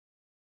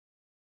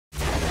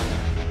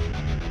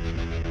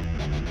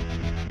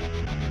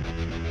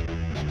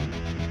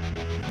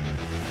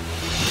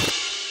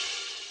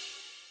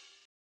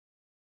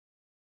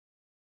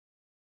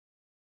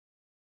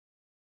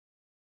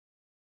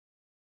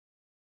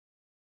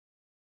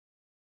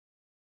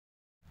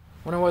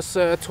When I was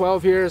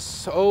 12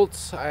 years old,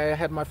 I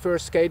had my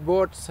first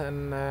skateboard,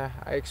 and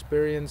I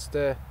experienced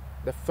the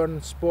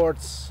fun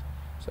sports,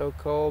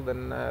 so-called.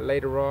 And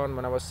later on,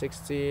 when I was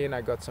 16,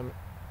 I got some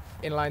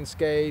inline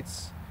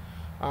skates.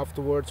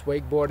 Afterwards,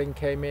 wakeboarding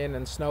came in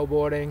and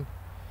snowboarding.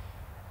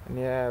 And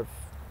yeah,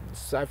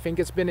 I think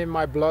it's been in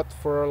my blood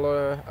for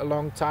a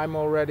long time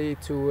already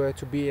to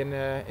be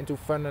into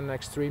fun and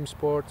extreme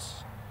sports.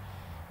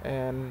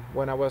 And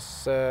when I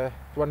was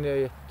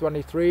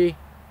 23,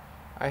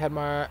 I had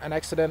an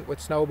accident with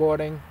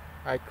snowboarding.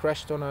 I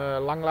crashed on a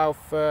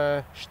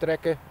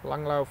langlaufstrecke,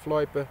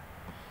 langlaufloipe,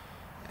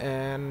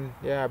 and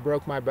yeah, I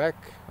broke my back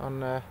on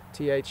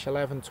TH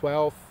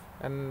 1112,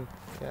 and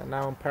yeah,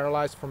 now I'm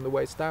paralyzed from the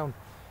waist down.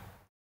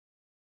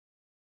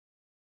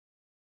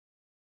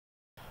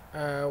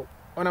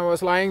 When I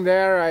was lying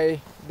there,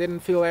 I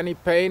didn't feel any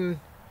pain,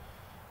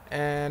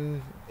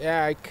 and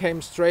yeah, I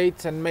came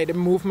straight and made a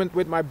movement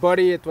with my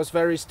body. It was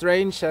very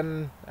strange,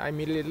 and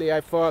immediately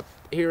I thought,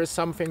 here is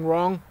something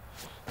wrong.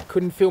 I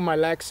couldn't feel my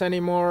legs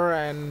anymore,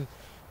 and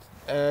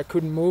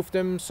couldn't move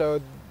them,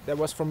 so that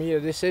was for me a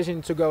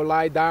decision to go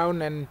lie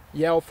down and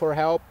yell for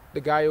help.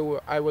 The guy who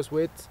I was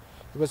with,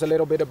 he was a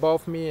little bit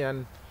above me,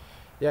 and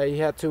yeah, he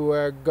had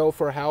to go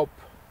for help.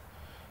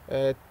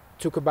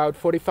 Took about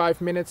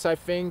 45 minutes, I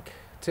think,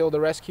 till the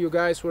rescue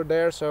guys were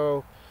there,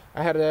 so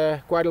I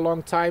had quite a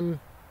long time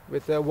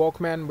with the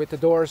Walkman with the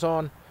doors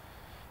on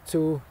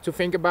to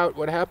think about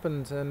what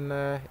happened. And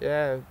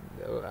yeah,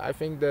 I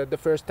think the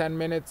first 10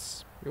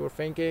 minutes you were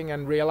thinking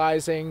and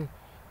realizing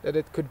that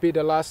it could be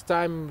the last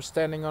time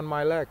standing on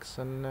my legs.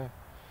 And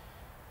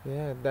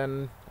yeah,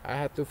 then I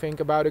had to think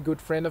about a good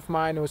friend of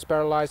mine who was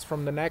paralyzed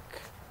from the neck.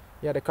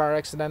 He had a car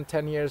accident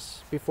 10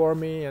 years before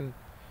me, and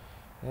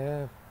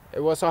yeah,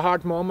 it was a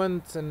hard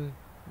moment,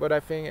 but I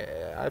think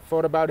I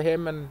thought about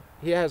him, and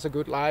he has a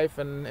good life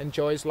and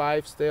enjoys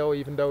life still,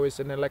 even though he's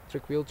in an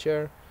electric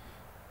wheelchair.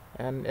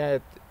 And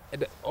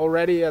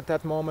already at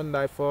that moment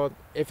I thought,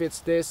 if it's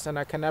this and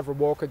I can never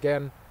walk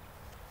again,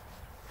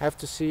 I have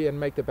to see and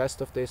make the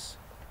best of this.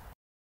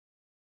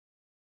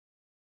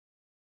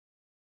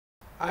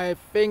 I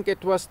think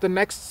it was the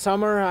next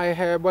summer.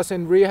 I was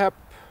in rehab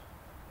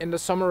in the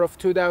summer of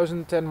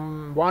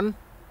 2001,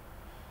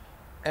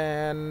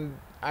 and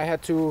I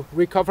had to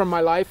recover my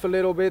life a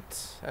little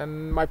bit,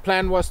 and my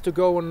plan was to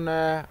go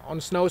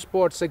on snow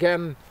sports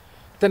again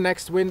the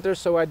next winter,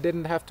 so I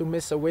didn't have to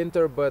miss a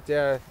winter. But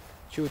yeah,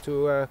 due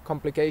to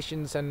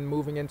complications and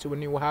moving into a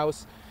new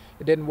house,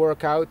 it didn't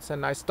work out,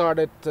 and I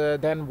started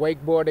then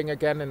wakeboarding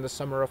again in the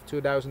summer of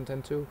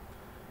 2002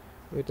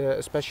 with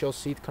a special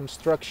seat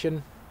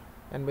construction,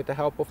 and with the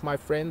help of my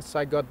friends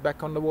I got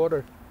back on the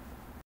water.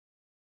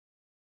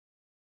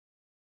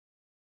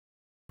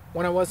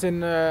 When I was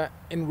in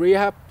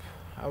rehab,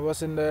 I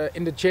was in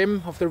the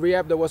gym of the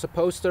rehab. There was a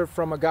poster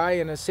from a guy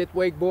in a sit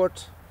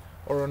wakeboard,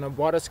 or on a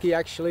water ski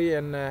actually,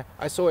 and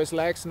I saw his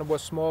legs, and it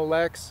was small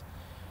legs,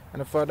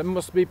 and I thought it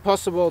must be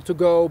possible to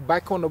go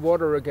back on the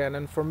water again.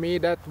 And for me,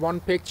 that one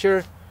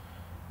picture,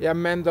 yeah,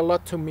 meant a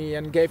lot to me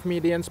and gave me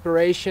the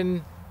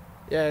inspiration,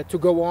 yeah, to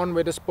go on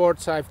with the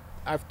sports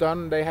I've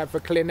done. They have a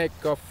clinic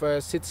of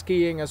sit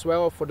skiing as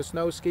well for the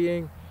snow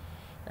skiing,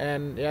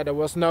 and yeah, there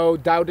was no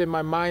doubt in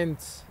my mind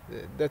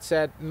that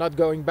said not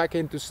going back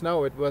into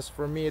snow. It was,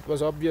 for me, it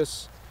was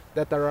obvious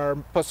that there are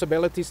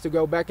possibilities to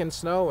go back in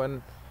snow,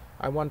 and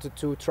I wanted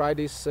to try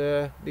these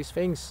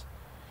things.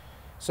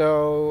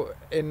 So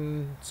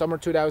in summer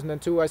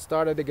 2002 I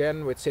started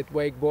again with sit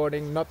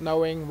wakeboarding, not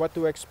knowing what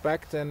to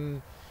expect,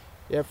 and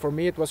yeah, for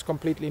me it was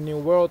completely new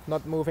world,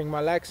 not moving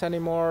my legs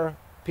anymore.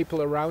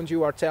 People around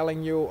you are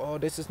telling you, oh,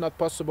 this is not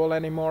possible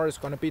anymore, it's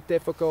going to be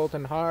difficult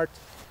and hard.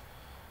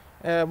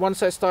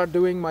 Once I start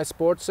doing my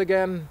sports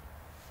again,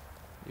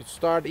 you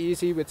start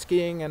easy with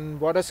skiing and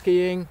water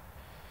skiing,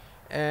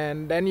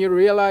 and then you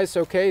realize,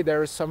 okay,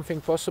 there is something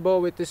possible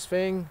with this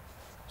thing.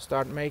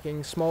 Start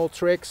making small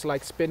tricks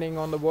like spinning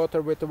on the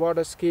water with the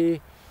water ski,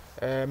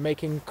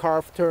 making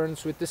carved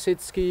turns with the sit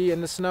ski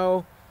in the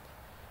snow.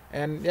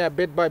 And yeah,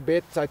 bit by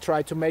bit I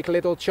try to make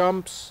little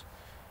jumps,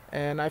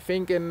 and I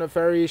think in a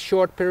very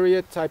short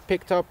period I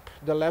picked up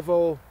the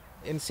level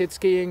in sit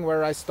skiing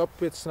where I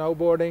stopped with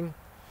snowboarding.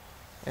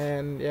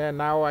 And yeah,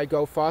 now I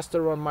go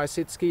faster on my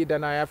sit ski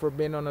than I ever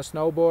been on a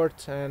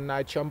snowboard, and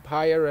I jump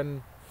higher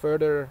and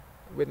further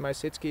with my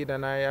sit ski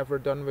than I ever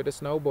done with a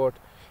snowboard.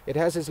 It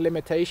has its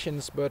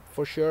limitations, but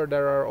for sure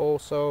there are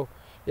also,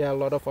 yeah, a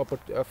lot of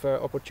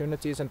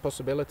opportunities and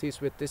possibilities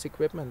with this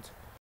equipment.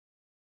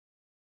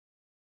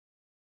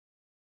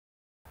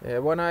 Yeah,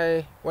 when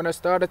I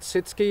started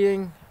sit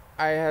skiing,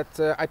 I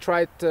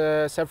tried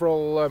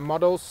several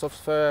models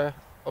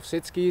of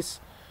sit skis.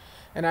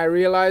 And I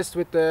realized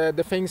with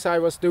the things I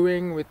was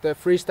doing with the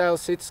freestyle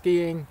sit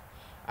skiing,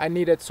 I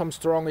needed some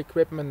strong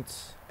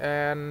equipment.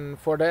 And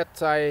for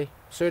that I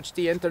searched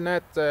the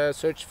internet,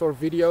 searched for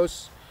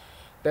videos.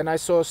 Then I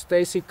saw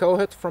Stacy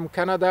Cohet from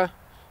Canada,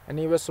 and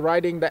he was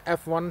riding the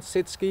F1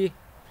 sit ski.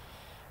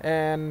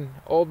 And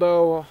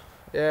although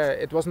yeah,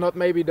 it was not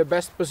maybe the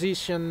best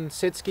position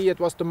sit ski. It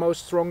was the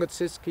most strongest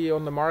sit ski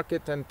on the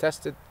market and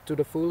tested to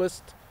the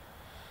fullest.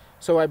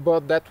 So I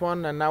bought that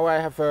one, and now I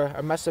have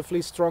a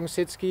massively strong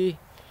sit ski,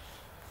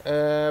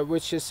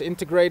 which is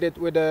integrated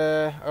with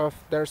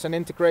there's an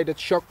integrated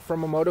shock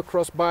from a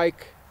motocross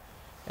bike,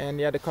 and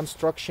yeah, the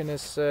construction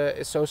is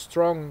so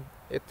strong.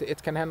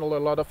 It can handle a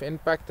lot of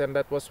impact, and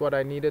that was what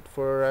I needed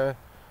for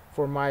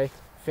my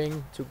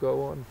thing to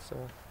go on. So.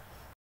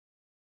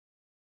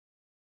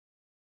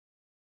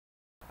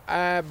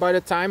 By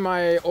the time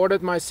I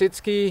ordered my sit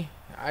ski,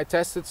 I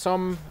tested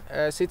some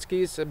sit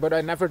skis, but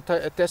I never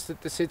tested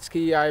the sit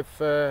ski I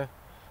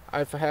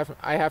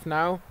have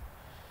now.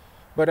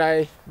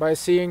 But by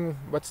seeing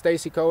what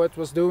Stacy Coet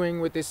was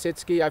doing with this sit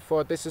ski, I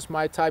thought this is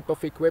my type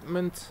of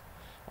equipment,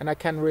 and I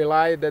can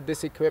rely that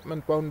this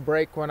equipment won't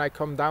break when I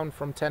come down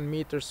from 10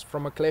 meters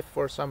from a cliff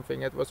or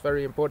something. It was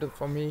very important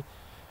for me,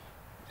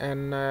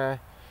 and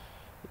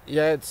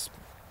yeah,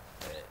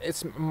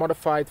 it's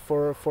modified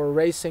for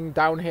racing,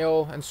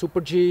 downhill and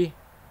super G,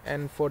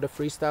 and for the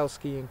freestyle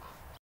skiing.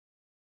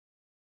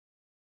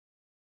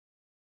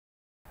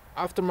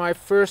 After my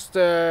first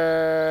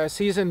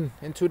season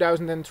in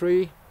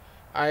 2003,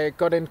 I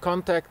got in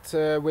contact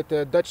with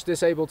the Dutch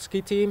disabled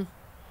ski team,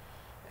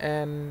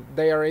 and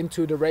they are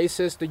into the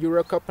races, the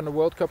Euro Cup and the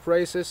World Cup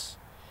races,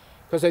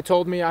 because they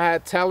told me I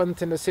had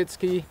talent in the sit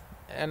ski,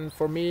 and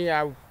for me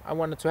I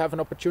wanted to have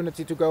an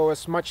opportunity to go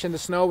as much in the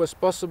snow as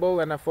possible,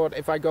 and I thought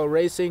if I go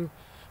racing,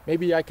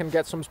 maybe I can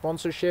get some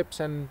sponsorships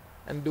and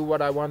do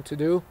what I want to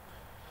do.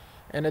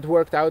 And it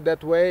worked out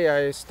that way.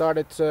 I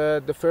started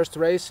the first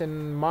race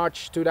in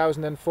March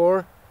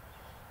 2004,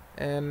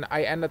 and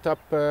I ended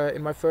up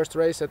in my first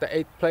race at the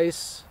 8th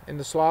place in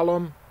the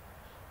slalom.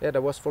 Yeah,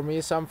 that was for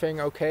me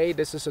something, okay,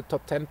 this is a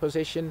top 10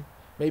 position.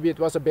 Maybe it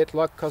was a bit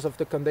luck because of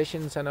the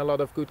conditions and a lot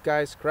of good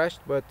guys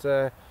crashed, but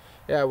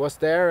yeah, I was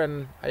there,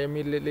 and I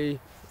immediately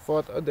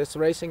thought, oh, this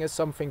racing is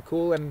something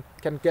cool and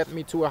can get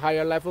me to a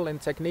higher level in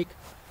technique.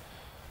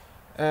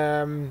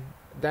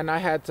 Then I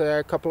had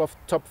a couple of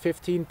top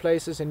 15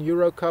 places in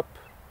Euro Cup,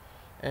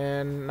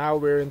 and now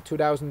we're in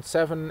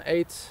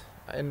 2007-8.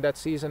 In that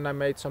season I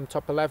made some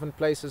top 11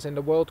 places in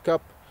the World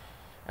Cup,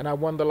 and I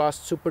won the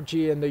last Super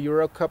G in the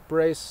Euro Cup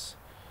race.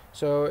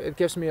 So it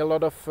gives me a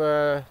lot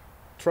of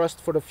trust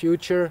for the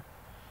future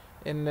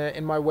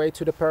in my way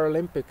to the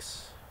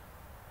Paralympics.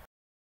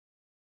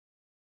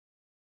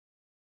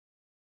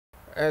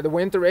 The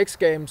Winter X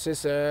Games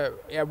is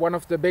yeah, one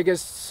of the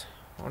biggest,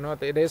 or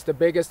not, it is the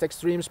biggest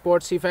extreme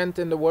sports event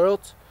in the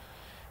world,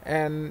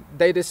 and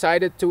they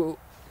decided to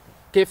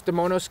give the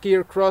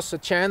Monoskier cross a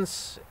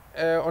chance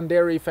on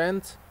their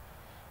event.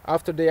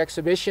 After the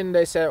exhibition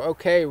they said,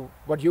 okay,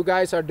 what you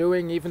guys are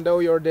doing, even though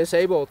you're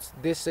disabled,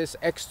 this is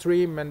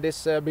extreme, and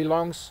this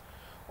belongs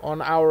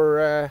on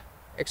our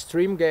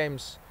extreme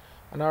games,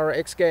 on our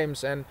X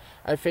Games. And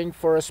I think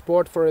for a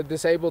sport, for a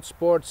disabled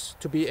sports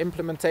to be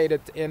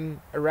implemented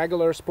in a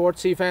regular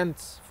sports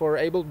event for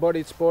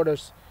able-bodied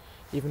sporters,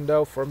 even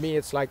though for me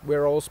it's like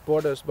we're all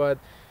sporters, but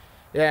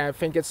yeah, I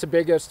think it's the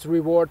biggest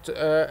reward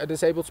a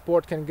disabled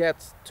sport can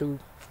get, to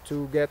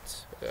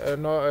get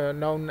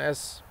known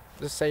as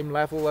the same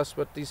level as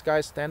what these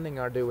guys standing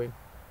are doing.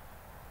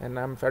 And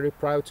I'm very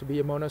proud to be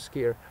a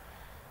monoskier.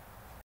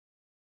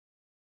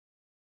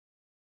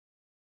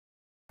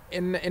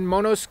 In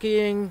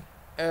monoskiing,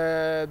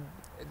 the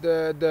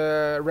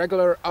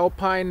regular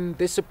alpine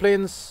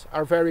disciplines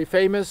are very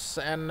famous,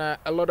 and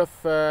a lot of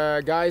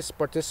guys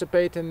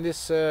participate in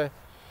this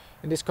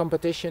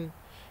competition.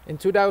 In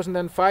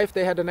 2005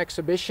 they had an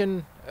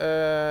exhibition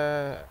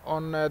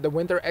on the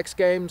Winter X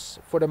Games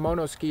for the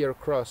Monoskier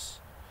cross.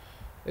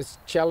 It's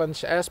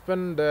Challenge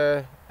Aspen,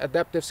 the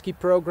adaptive ski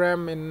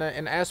program in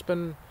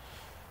Aspen,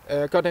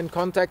 got in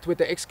contact with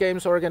the X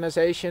Games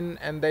organization,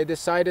 and they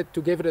decided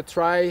to give it a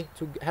try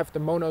to have the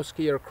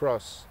Monoskier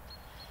cross.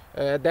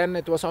 Then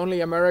it was only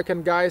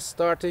American guys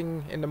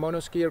starting in the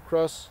Monoskier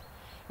cross.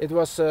 It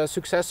was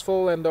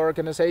successful, and the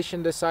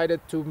organization decided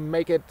to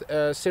make it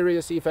a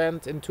serious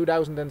event in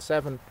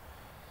 2007.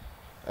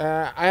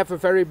 I have a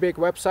very big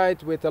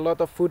website with a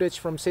lot of footage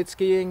from sit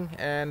skiing,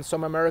 and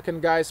some American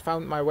guys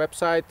found my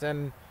website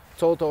and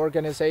told the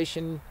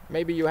organization,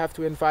 maybe you have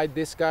to invite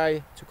this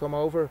guy to come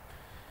over.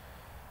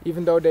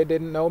 Even though they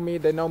didn't know me,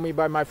 they know me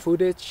by my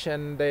footage,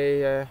 and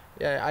yeah,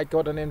 I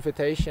got an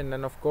invitation.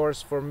 And of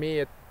course for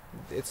me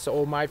it's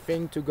all my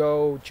thing to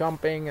go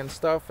jumping and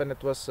stuff, and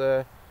it was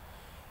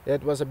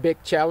a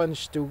big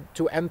challenge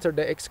to enter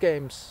the X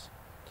Games.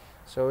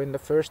 So in the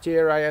first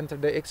year I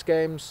entered the X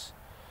Games.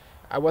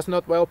 I was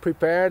not well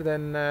prepared,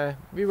 and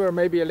we were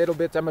maybe a little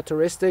bit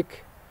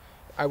amateuristic.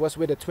 I was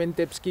with a twin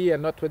tip ski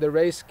and not with a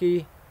race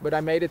ski, but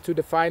I made it to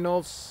the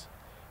finals,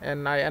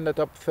 and I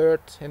ended up third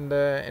in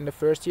the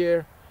first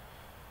year.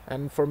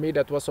 And for me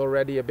that was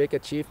already a big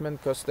achievement,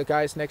 because the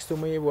guys next to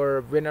me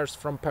were winners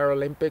from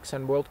Paralympics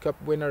and World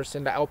Cup winners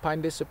in the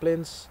alpine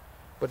disciplines,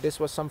 but this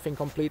was something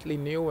completely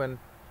new. And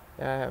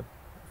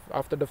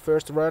after the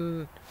first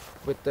run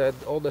with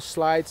all the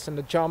slides and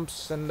the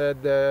jumps and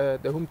the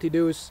Humpty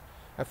Doos,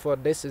 I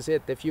thought this is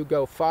it. If you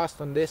go fast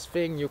on this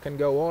thing, you can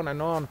go on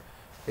and on.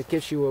 It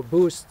gives you a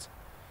boost.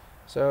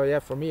 So yeah,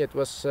 for me it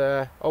was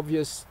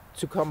obvious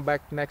to come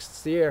back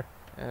next year.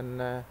 And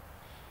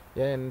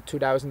yeah, in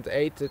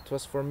 2008 it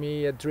was for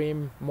me a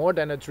dream, more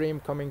than a dream,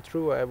 coming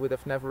true. I would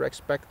have never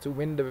expected to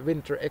win the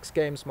Winter X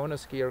Games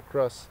Monoskier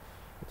cross.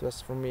 It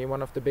was for me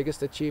one of the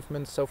biggest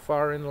achievements so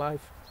far in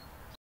life.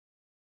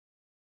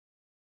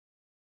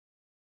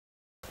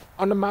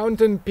 On the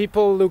mountain,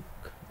 people look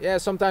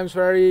sometimes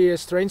very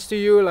strange to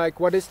you, like,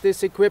 what is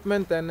this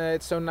equipment? And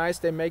it's so nice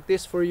they make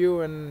this for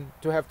you and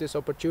to have this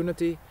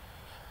opportunity.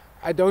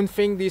 I don't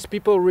think these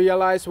people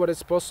realize what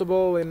is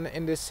possible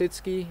in this sit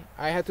ski.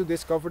 I had to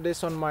discover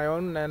this on my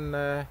own, and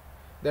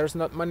there's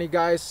not many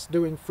guys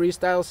doing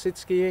freestyle sit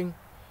skiing.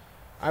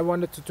 I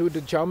wanted to do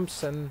the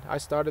jumps, and I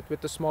started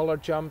with the smaller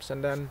jumps,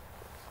 and then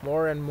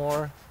more and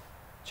more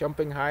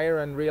jumping higher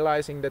and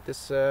realizing that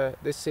this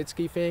sit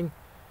ski thing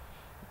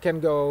can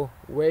go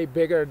way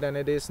bigger than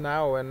it is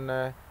now. And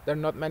there are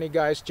not many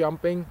guys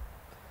jumping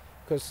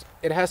because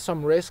it has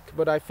some risk,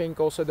 but I think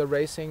also the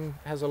racing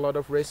has a lot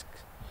of risk.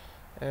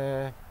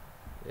 Yeah.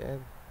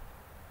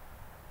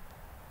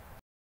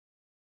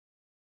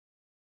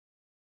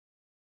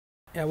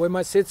 Yeah, with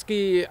my sit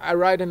ski I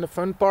ride in the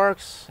fun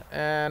parks,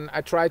 and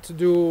I try to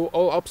do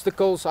all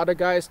obstacles other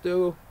guys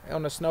do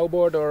on a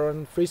snowboard or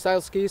on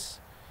freestyle skis.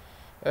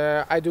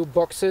 I do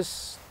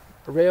boxes,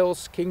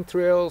 rails, king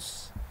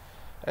trails.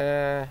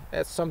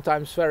 It's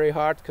sometimes very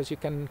hard because you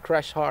can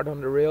crash hard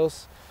on the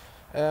rails.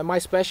 My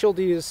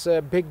specialty is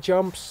big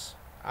jumps.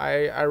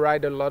 I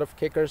ride a lot of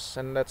kickers,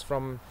 and that's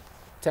from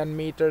 10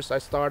 meters. I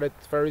started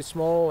very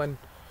small and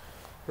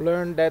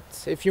learned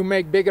that if you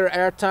make bigger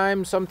air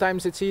time,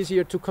 sometimes it's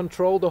easier to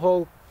control the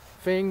whole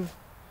thing.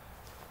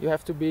 You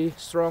have to be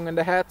strong in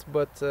the head,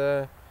 but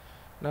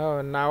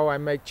no, now I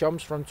make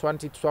jumps from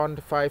 20 to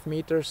 25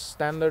 meters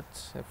standard,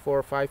 4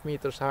 or 5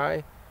 meters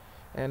high,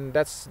 and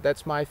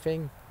that's my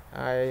thing.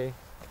 I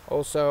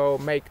also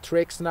make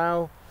tricks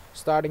now,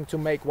 starting to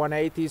make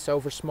 180s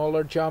over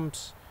smaller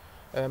jumps,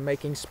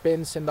 making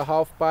spins in the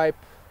half pipe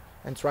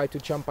and try to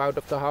jump out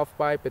of the half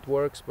pipe. It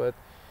works, but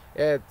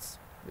yeah,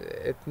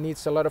 it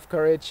needs a lot of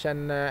courage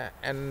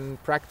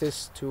and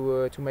practice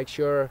to make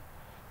sure,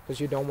 because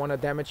you don't want to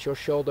damage your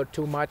shoulder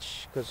too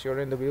much because you're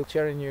in the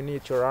wheelchair and you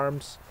need your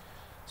arms.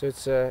 So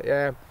it's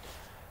yeah,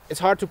 it's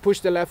hard to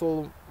push the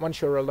level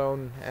once you're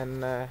alone,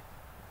 and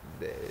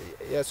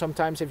yeah,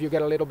 sometimes if you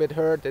get a little bit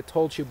hurt, it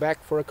holds you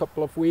back for a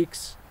couple of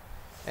weeks.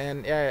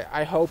 And yeah,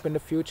 I hope in the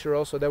future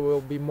also there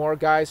will be more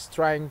guys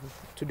trying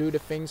to do the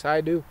things I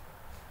do.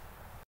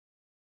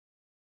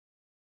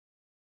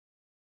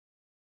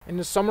 In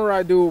the summer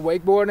I do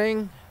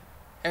wakeboarding,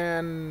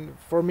 and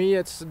for me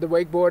the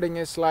wakeboarding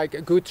is like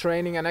a good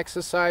training and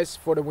exercise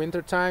for the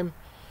winter time.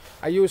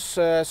 I use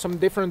some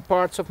different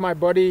parts of my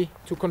body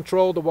to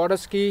control the water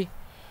ski,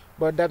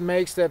 but that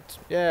makes that,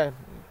 yeah,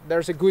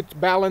 there's a good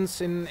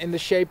balance in the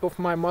shape of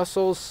my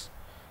muscles.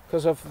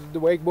 Because of the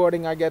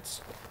wakeboarding I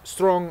get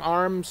strong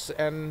arms,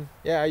 and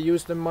yeah, I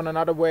use them on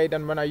another way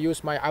than when I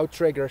use my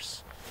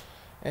outriggers.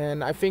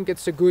 And I think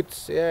it's a good,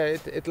 yeah,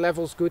 it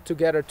levels good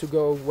together to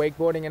go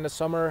wakeboarding in the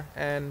summer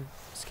and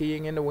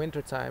skiing in the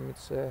winter time.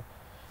 It's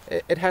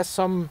it has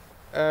some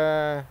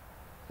yeah,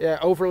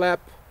 overlap,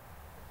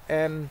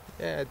 and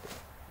yeah,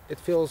 it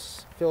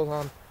feels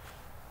on.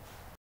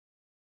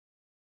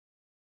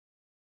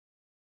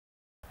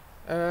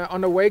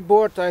 On the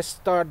wakeboard I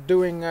start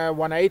doing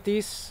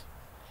 180s,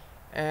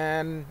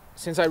 and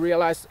since I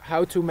realized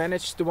how to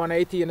manage the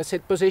 180 in a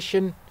sit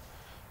position,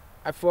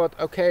 I thought,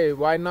 okay,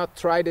 why not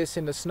try this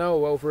in the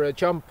snow over a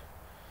jump?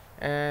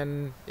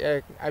 And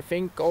yeah, I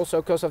think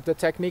also because of the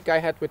technique I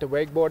had with the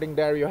wakeboarding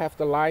there, you have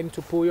the line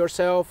to pull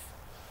yourself,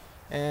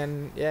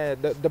 and yeah,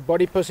 the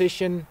body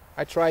position,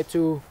 I tried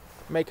to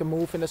make a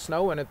move in the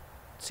snow and it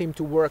seemed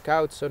to work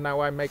out, so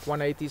now I make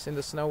 180s in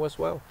the snow as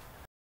well.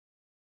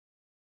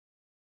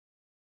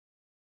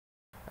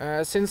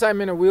 Since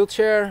I'm in a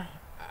wheelchair,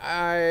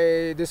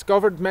 I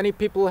discovered many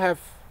people have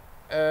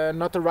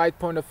not the right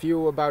point of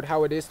view about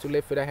how it is to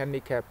live with a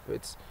handicap.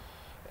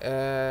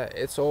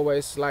 It's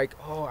always like,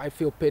 oh, I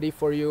feel pity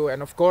for you,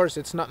 and of course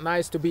it's not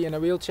nice to be in a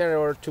wheelchair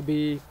or to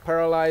be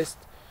paralyzed,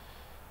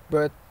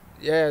 but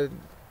yeah,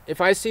 if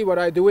I see what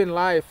I do in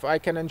life, I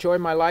can enjoy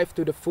my life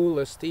to the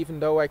fullest. Even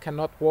though I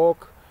cannot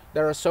walk,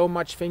 there are so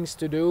much things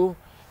to do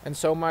and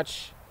so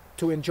much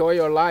to enjoy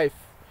your life.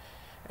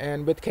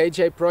 And with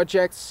KJ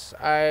Projects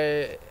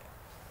I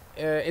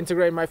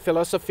integrate my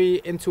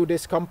philosophy into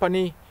this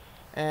company,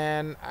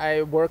 and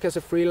I work as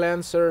a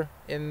freelancer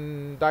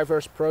in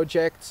diverse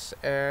projects,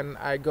 and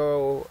I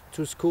go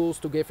to schools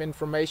to give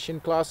information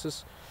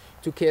classes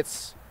to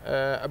kids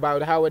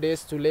about how it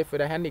is to live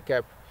with a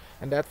handicap,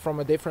 and that from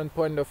a different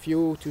point of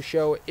view, to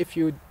show if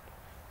you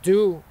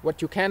do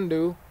what you can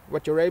do,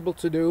 what you're able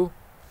to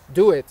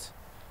do it.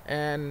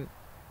 And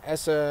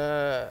as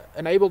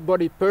an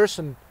able-bodied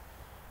person,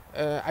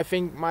 I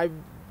think my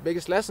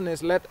biggest lesson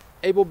is let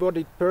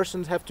able-bodied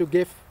persons have to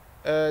give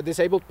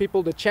disabled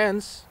people the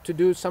chance to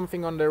do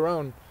something on their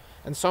own.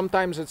 And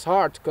sometimes it's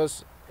hard,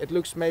 because it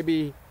looks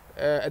maybe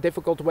a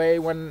difficult way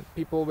when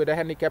people with a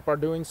handicap are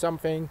doing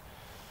something,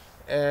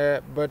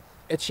 but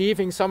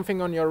achieving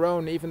something on your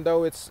own, even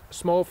though it's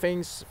small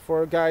things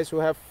for guys who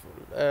have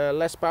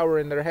less power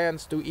in their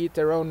hands to eat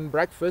their own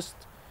breakfast.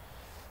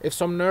 If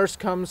some nurse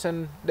comes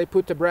and they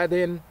put the bread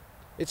in,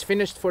 it's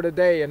finished for the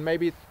day, and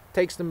maybe it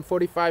takes them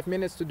 45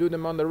 minutes to do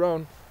them on their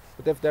own,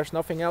 but if there's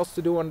nothing else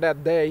to do on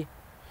that day.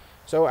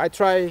 So I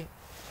try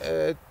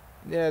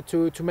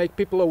to make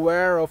people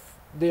aware of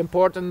the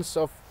importance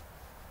of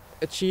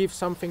achieve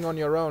something on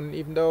your own,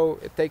 even though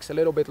it takes a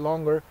little bit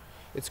longer.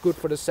 It's good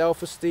for the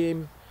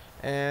self-esteem,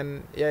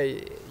 and yeah,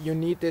 you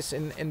need this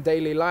in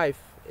daily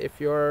life. If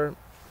you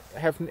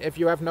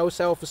have no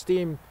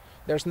self-esteem,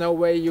 there's no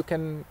way you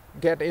can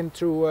get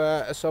into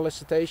a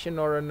solicitation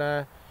or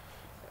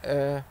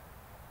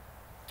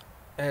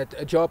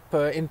a job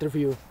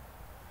interview.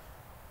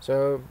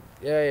 So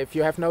yeah, if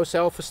you have no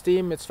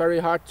self-esteem, it's very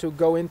hard to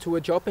go into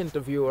a job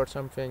interview or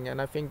something,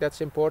 and I think that's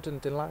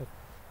important in life.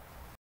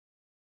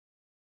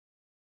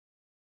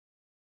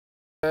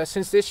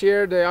 Since this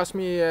year they asked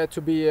me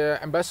to be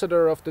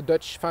ambassador of the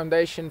Dutch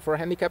Foundation for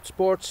Handicapped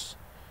Sports.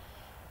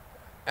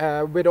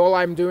 With all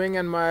I'm doing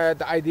and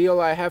the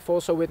ideal I have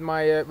also with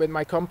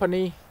my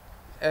company,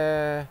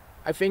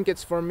 I think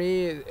it's, for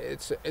me,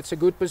 it's a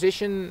good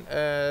position,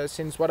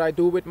 since what I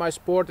do with my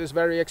sport is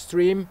very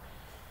extreme.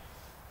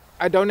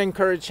 I don't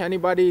encourage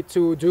anybody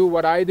to do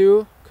what I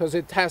do, because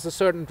it has a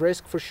certain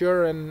risk for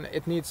sure, and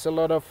it needs a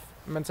lot of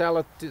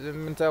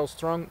mental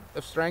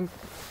strength.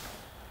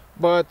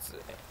 But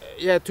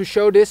yeah, to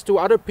show this to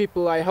other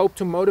people, I hope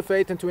to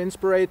motivate and to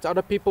inspire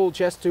other people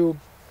just to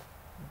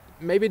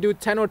maybe do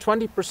 10 or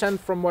 20%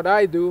 from what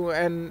I do,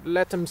 and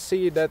let them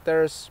see that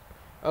there's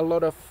a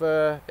lot of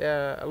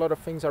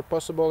things are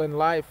possible in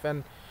life.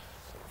 And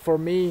for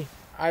me,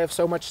 I have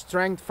so much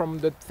strength from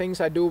the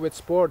things I do with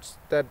sports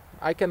that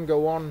I can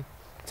go on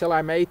till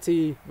I'm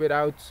 80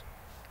 without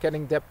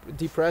getting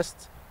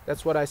depressed.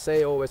 That's what I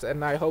say always,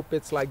 and I hope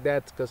it's like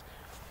that, because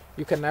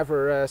you can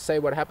never say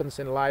what happens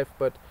in life,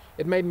 but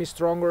it made me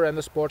stronger and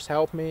the sports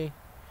helped me.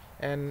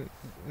 And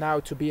now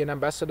to be an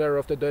ambassador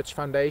of the Dutch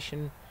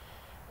Foundation,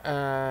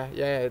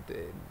 yeah,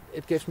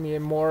 it gives me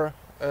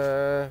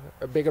a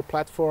bigger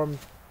platform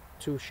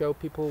to show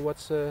people what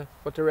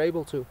they're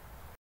able to.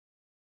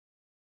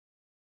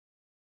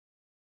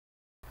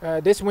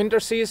 This winter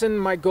season,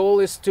 my goal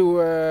is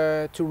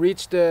to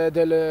reach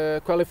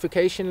the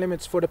qualification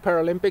limits for the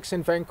Paralympics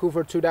in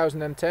Vancouver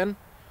 2010.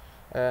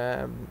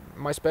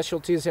 My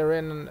specialties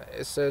herein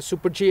is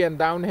Super G and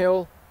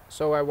downhill,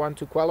 so I want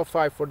to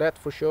qualify for that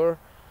for sure.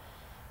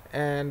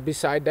 And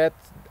beside that,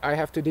 I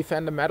have to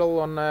defend a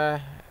medal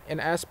in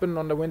Aspen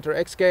on the Winter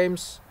X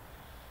Games.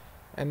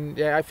 And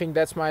yeah, I think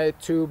that's my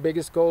two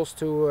biggest goals,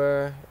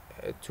 to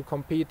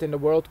compete in the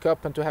World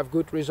Cup and to have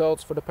good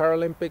results for the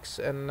Paralympics,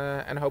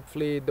 and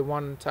hopefully the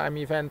one-time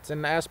event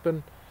in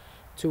Aspen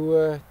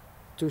to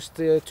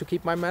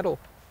keep my medal.